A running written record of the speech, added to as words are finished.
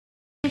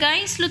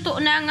guys, luto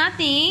na ang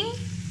ating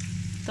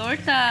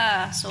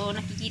torta. So,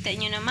 nakikita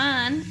nyo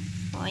naman.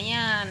 O,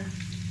 ayan.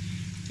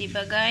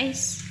 Diba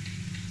guys?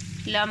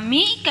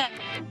 Lami ka.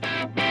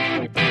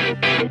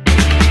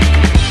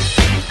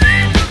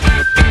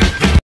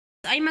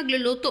 Ay,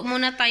 magluluto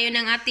muna tayo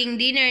ng ating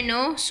dinner,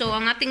 no? So,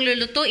 ang ating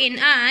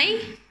lulutuin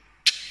ay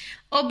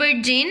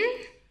aubergine.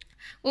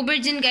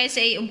 Aubergine, guys,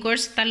 ay of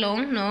course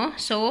talong, no?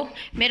 So,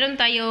 meron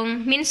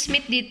tayong minced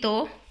meat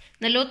dito.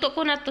 Naluto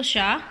ko na to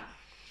siya.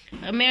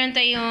 Meron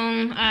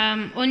tayong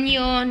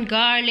onion,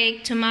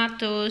 garlic,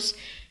 tomatoes,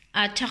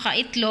 at saka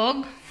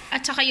itlog,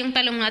 at saka yung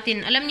talong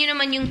natin. Alam niyo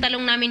naman yung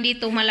talong namin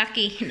dito,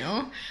 malaki,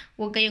 no?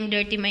 Huwag kayong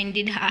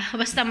dirty-minded, ha?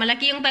 Basta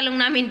malaki yung talong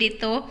namin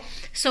dito.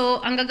 So,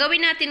 ang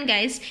gagawin natin,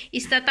 guys,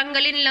 is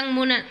tatanggalin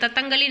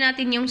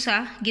natin yung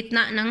sa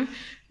gitna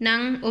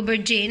ng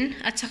aubergine,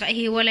 at saka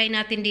ihiwalay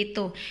natin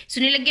dito. So,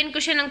 nilagyan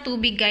ko siya ng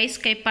tubig, guys,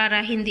 kay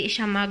para hindi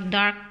siya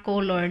mag-dark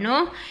color,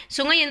 no?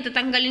 So, ngayon,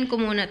 tatanggalin ko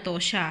muna to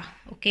siya.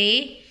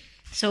 Okay?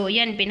 So,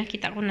 yan,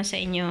 pinakita ko na sa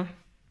inyo.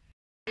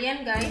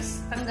 Ayan,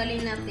 guys,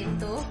 tanggalin natin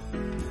to.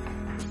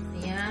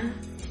 Ayan.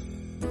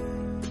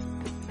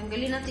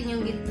 Tanggalin natin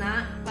yung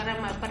gitna para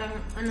parang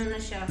ano na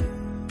siya,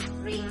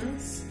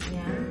 rings.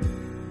 Ayan.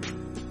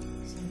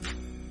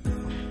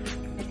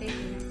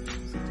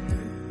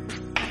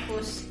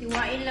 Tapos,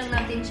 hiwain lang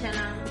natin siya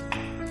ng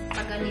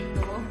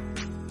paganito.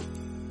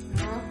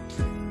 No?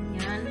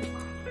 Ayan.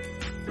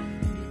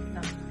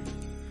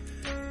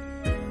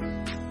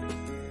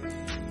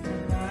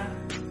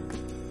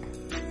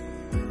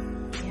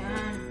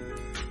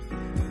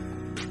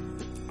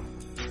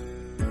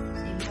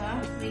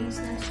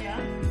 Rings na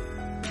siya.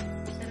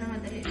 Sana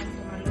madali lang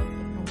ito maluto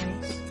mo,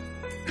 guys.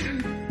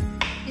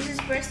 This is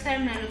first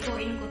time na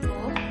lutuin ko to.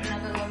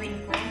 Nagagawin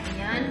ko.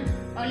 Ayan.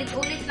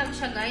 Paulit-ulit lang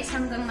siya, guys,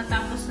 hanggang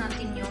matapos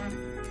natin yung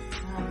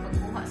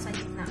pagkuha sa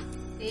gitna.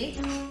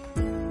 Okay?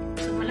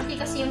 So, malaki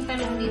kasi yung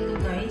talong dito,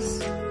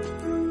 guys.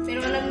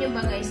 Pero alam nyo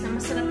ba, guys, na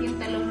masarap yung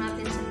talong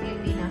natin sa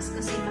Pilipinas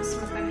kasi mas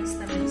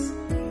matamis-tamis.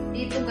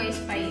 Dito,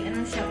 guys,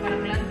 ano siya,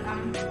 parang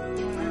ladang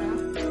yung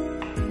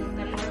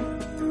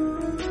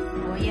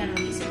yan,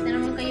 mag-isip na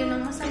naman kayo ng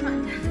masama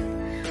dyan.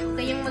 Huwag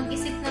kayong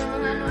mag-isip ng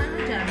mga ano-ano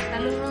dyan.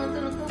 Talong mga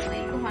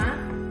tunutukoy ko, ha?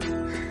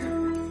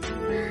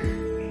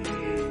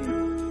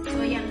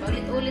 So, yan.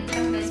 Paulit-ulit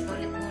lang, guys.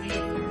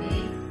 Paulit-ulit.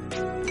 Okay?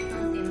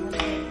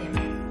 Ulit-ulit.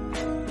 Okay?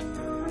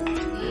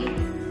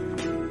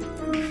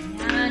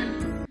 Yan.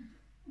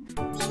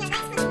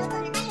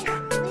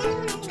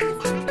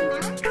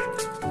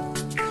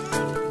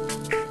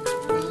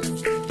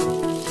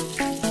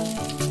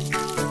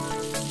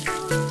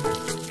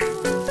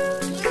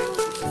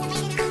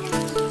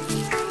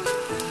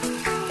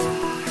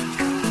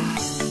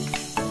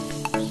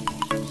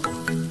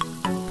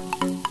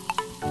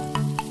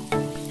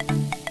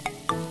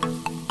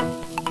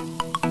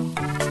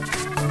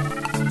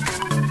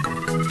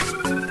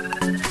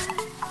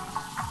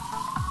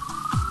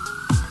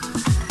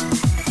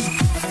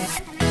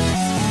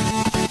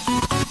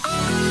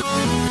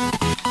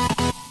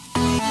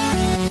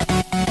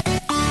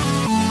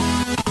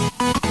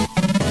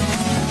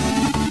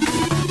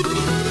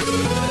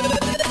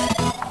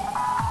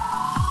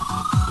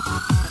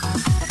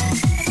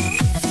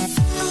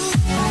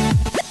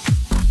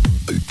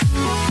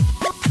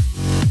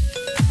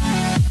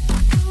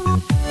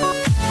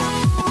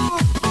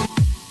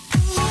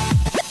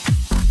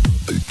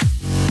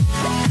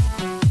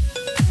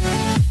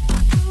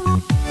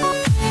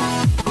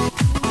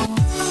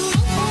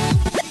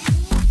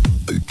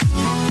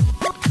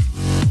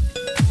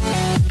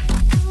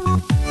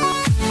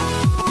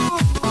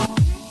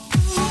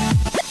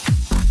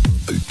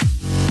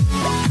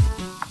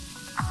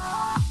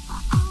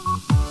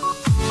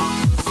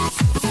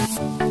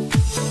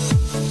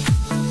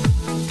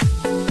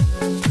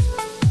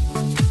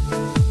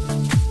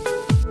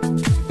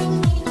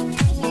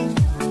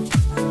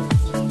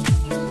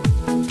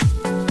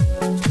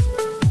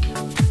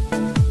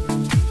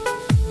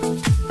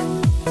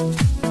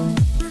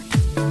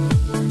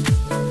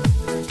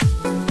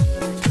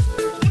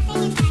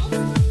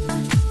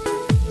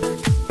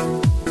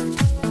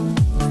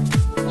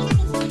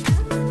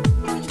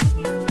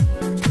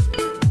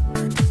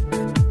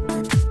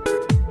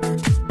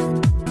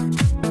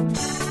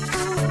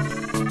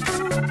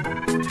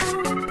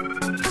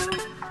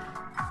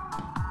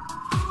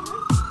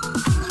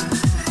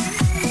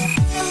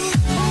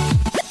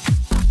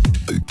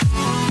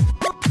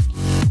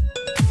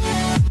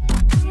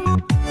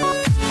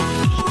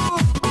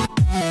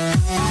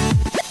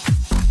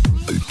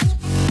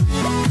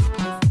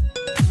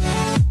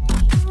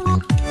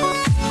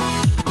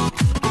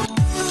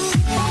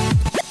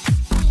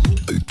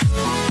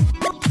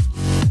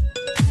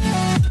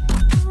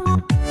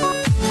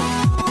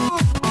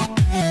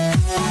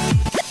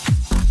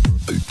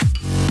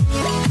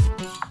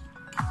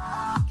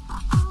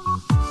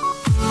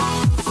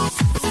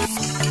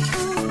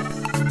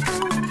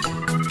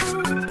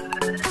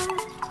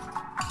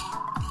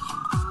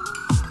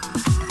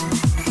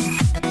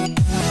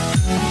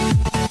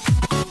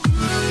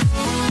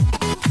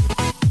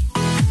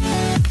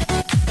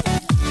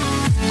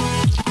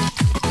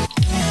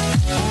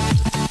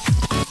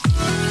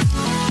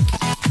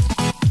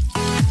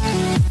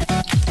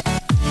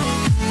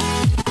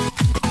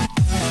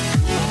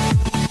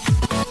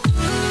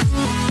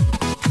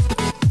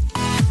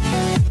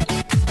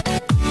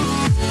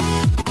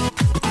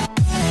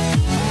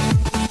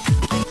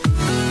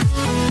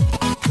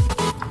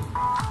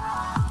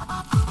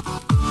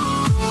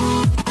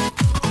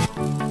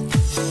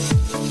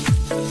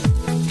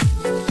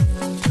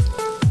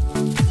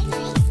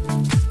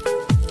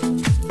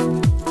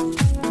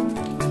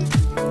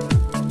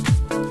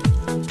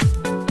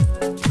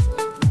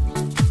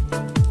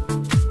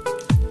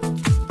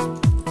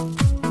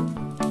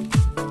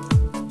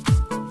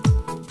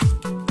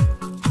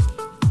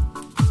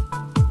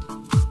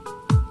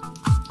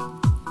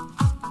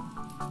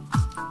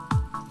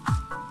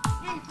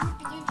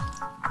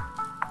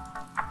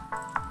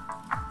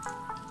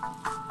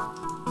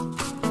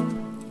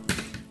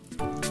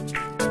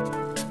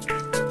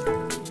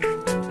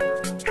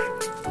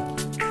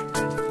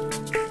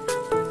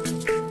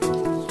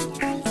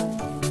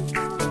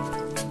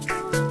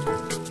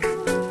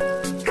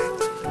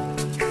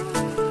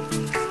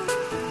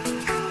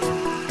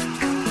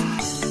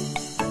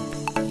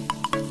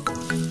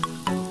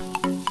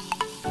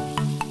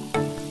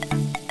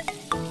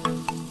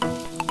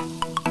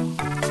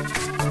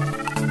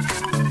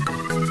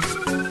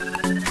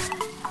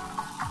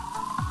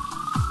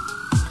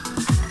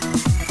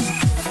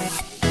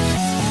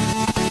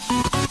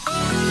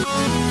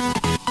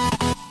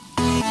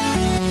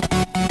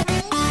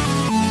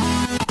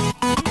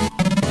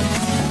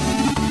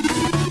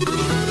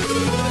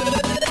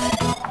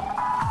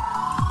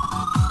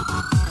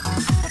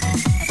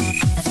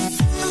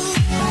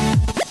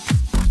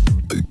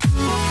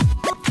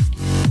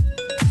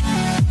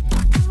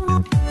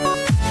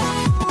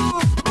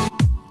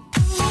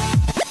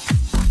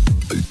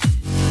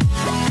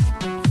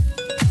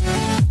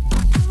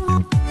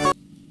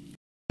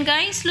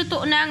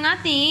 luto na ang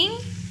ating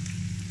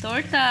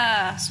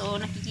torta. So,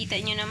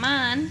 nakikita nyo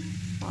naman.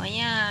 O,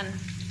 ayan.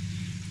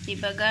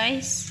 Diba,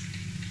 guys?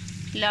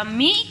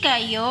 Lami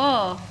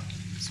kayo.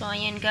 So,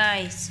 ayan,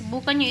 guys.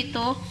 Subukan nyo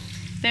ito.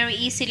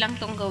 Very easy lang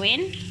tong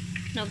gawin.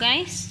 No,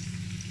 guys?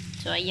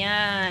 So,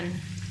 ayan.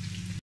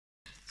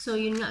 So,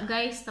 yun nga,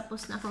 guys.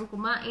 Tapos na akong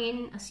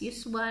kumain. As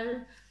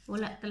usual,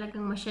 wala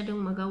talagang masyadong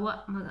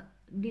magawa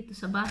dito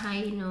sa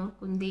bahay, no?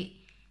 Kundi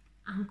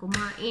ang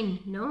kumain,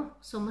 no?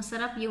 So,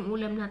 masarap yung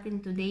ulam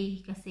natin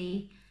today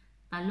kasi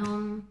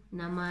talong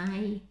na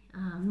may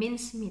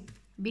mincemeat.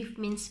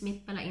 Beef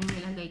mincemeat pala yung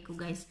nilagay ko,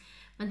 guys.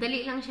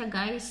 Madali lang siya,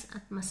 guys,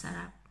 at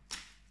masarap.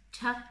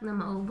 Tsak na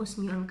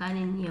maubos nyo ang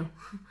kanin nyo.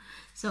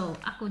 So,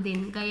 ako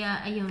din.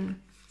 Kaya, ayun.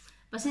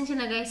 Pasensya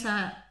na, guys,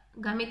 sa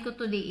gamit ko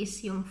today is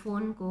yung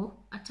phone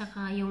ko at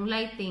saka yung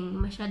lighting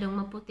masyadong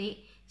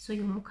maputi. So,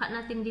 yung mukha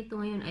natin dito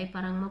ngayon ay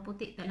parang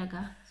maputi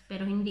talaga.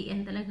 Pero hindi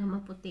yan talaga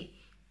maputi.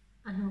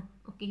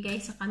 Okay,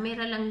 guys, sa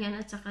camera lang yan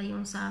at saka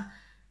yung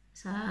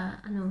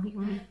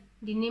yung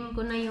dinim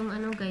ko na yung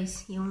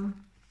guys, yung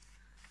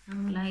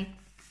light.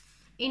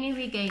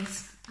 Anyway,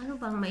 guys, ano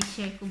bang may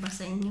share ko ba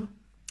sa inyo?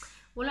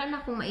 Wala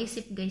na akong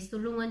maisip, guys.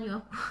 Tulungan nyo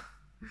ako.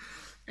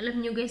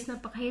 Alam nyo, guys,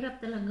 napakahirap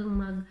talagang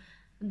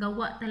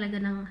maggawa talaga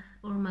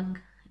or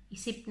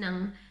mag-isip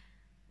ng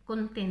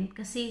content.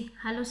 Kasi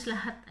halos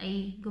lahat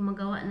ay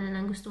gumagawa na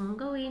ng gusto mong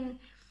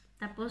gawin.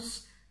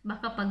 Tapos,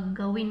 baka pag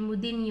gawin mo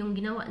din yung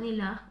ginawa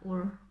nila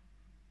or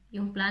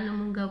yung plano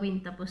mong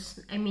gawin.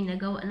 Tapos,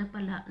 nagawa na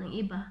pala ng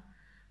iba.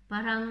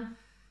 Parang,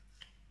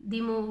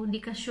 di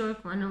ka sure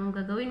kung anong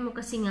gagawin mo.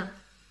 Kasi nga,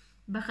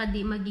 baka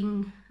di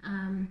maging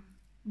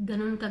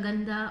ganun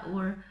kaganda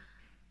or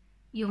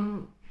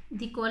yung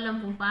di ko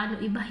alam kung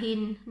paano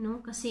ibahin, no?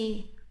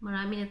 Kasi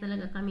marami na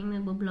talaga kaming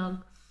nagbo-vlog,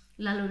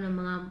 lalo na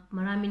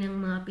marami ng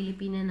mga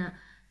Pilipina na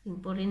yung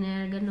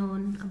foreigner,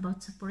 ganun,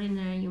 about sa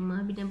foreigner, yung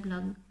mga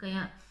binablog.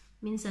 Kaya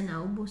minsan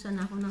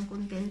naubusan ako ng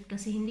content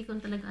kasi hindi ko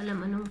talaga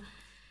alam anong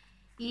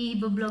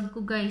i-vlog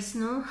ko, guys,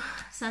 no?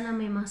 Sana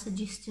may mga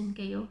suggestion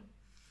kayo.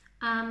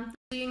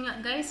 So yun nga,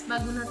 guys,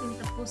 bago natin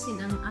tapusin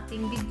ang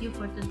ating video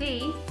for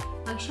today,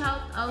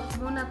 mag-shoutout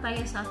muna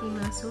tayo sa ating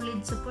mga solid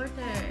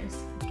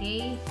supporters.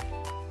 Okay?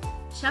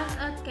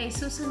 Shoutout kay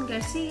Susan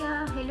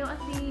Garcia. Hello,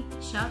 ate.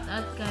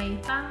 Shoutout kay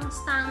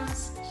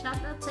Tangs.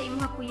 Shoutout sa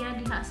imong kuya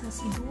diha sa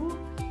Cebu.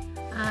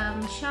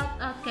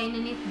 Shoutout kay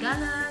Nanit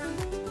Galang.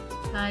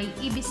 Kay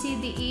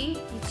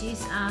EBCDE, which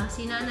is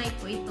sinanay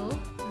ko ito,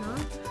 no?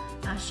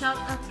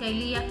 Shoutout kay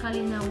Lia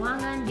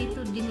Kalinawangan.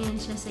 Dito din yan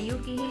siya sa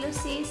UK. Hello,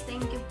 sis.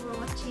 Thank you for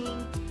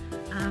watching.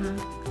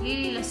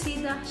 Lily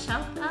Lasida,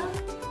 shoutout.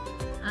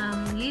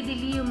 Lady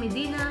Leo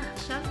Medina,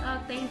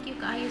 shoutout. Thank you,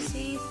 kaayo,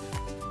 sis.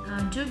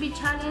 Juby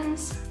Challenge,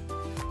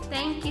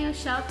 thank you.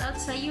 Shoutout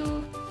sa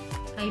you.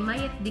 Kay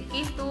Mayet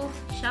Dikito,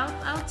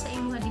 shoutout sa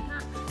imo diha.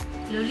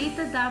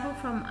 Lolita Davo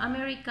from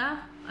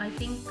America. I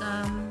think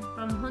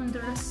from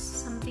Honduras,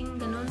 something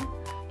ganun.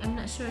 I'm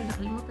not sure,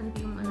 nakalimutan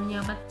ko yung niya,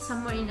 but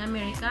somewhere in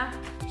America.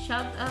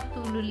 Shout out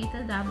to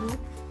Lolita Dabu.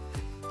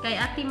 Kay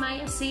Ate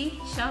Maya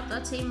C, shout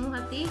out sa imo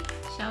hati.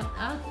 Shout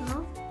out,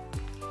 no?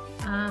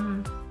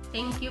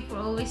 Thank you for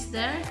always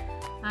there.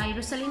 Ay,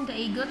 Rosalinda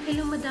Igot,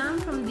 hello madam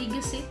from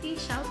Digo City,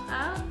 shout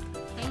out.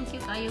 Thank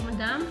you kayo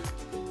madam.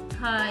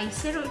 Hi,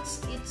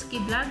 Seros Itski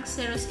Vlog,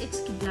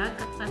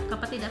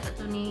 kapatid ata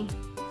to ni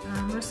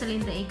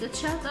Rosalinda Igot.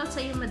 Shout out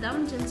sa iyo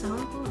madam dyan sa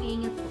Hong Kong,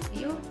 ingat po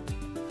kayo.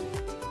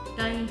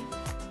 Kay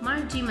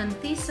Margie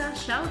Mantisa,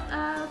 shout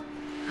out.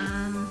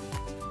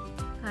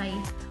 Kay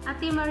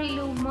Ate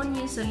Marilu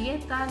Monye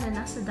Solieta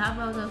na nasa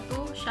Davao daw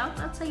to, shout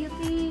out sa iyo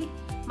ti.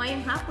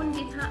 Mayong hapon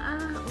din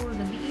or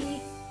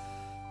gabi.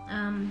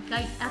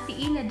 Kay Ate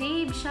Ina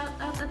Dave, shout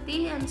out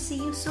ate and see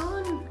you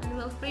soon and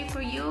we'll pray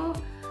for you.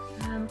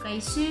 Kay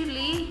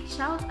Shirley,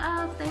 shout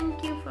out, thank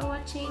you for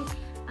watching.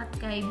 At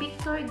kay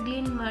Victor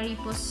Glenn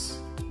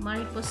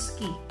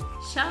Mariposki,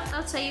 shout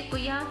out sa iyo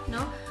kuya,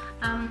 no?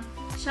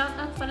 Shout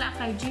out pala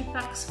kay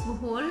G-Pax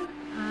Buhol.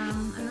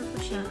 Ano to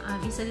siya?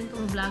 Isa din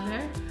tong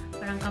vlogger.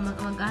 Parang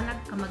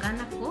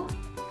kamag-anak ko.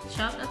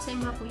 Shout out sa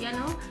mga kuya,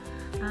 no?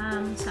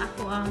 Sa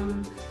ako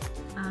ang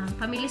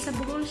family sa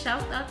Bohol.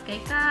 Shout out kay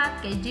Kat,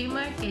 kay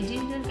Jimmer, kay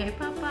Jinjun, kay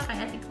Papa,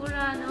 kay Ate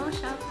Kura, no?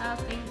 Shout out.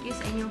 Thank you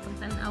sa inyong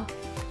pagtanaw.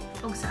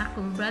 O sa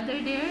akong brother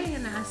there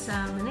na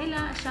nasa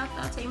Manila. Shout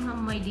out sa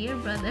inyong my dear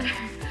brother.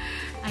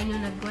 I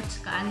know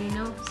nag-watch ka ani,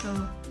 no? So,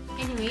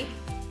 anyway,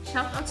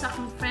 shout out sa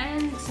akong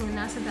friends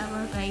na nasa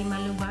Davao kay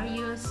Malu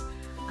Barrios.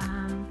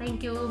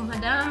 Thank you,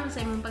 madam,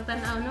 sa inyong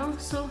pagtanaw, no?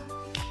 So,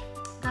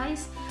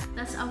 guys,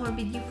 that's our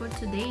video for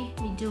today.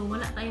 Medyo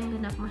wala tayong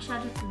ganap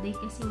masyado today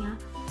kasi nga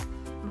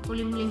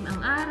makulimlim ang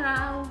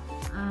araw,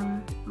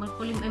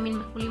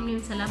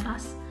 makulimlim sa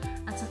labas,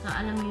 at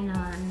saka alam niyo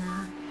na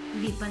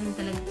hindi pa rin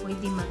talaga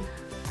pwede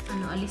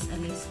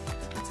alis-alis.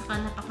 At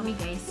saka na pa kami,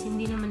 guys,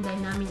 hindi naman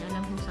dahil namin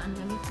alam kung saan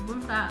kami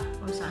pupunta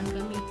or saan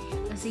kami,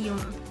 kasi yung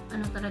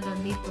talaga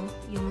dito,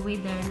 yung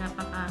weather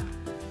napaka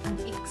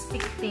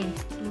unexpected.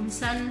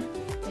 Minsan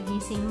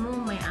nagising mo,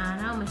 may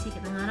araw, may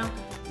sikat ng araw,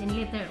 then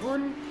later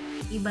on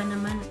iba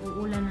naman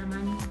uulan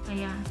naman.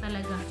 Kaya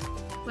talaga.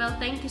 Well,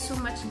 thank you so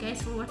much guys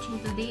for watching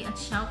today at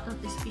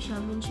shoutout special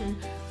mention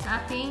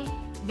sa ating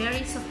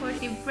very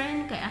supportive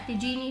friend kay Ate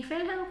Jeannie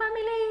Felhang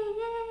family.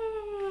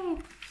 Yay!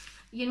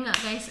 Yun nga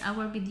guys,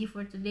 our video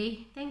for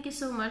today. Thank you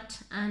so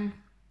much and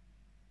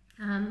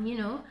you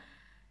know,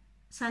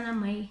 sana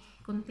may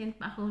content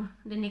pa ako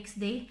the next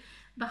day.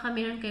 Baka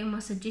meron kayong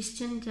mga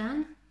suggestion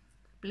dyan.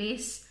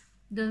 Please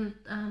don't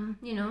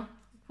you know,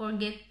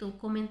 forget to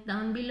comment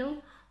down below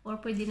or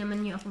pwede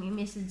naman nyo akong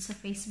i-message sa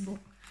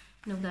Facebook.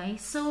 No guys,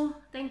 so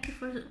thank you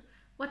for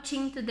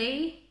watching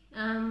today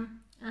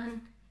and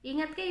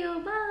ingat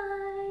kayo, bye.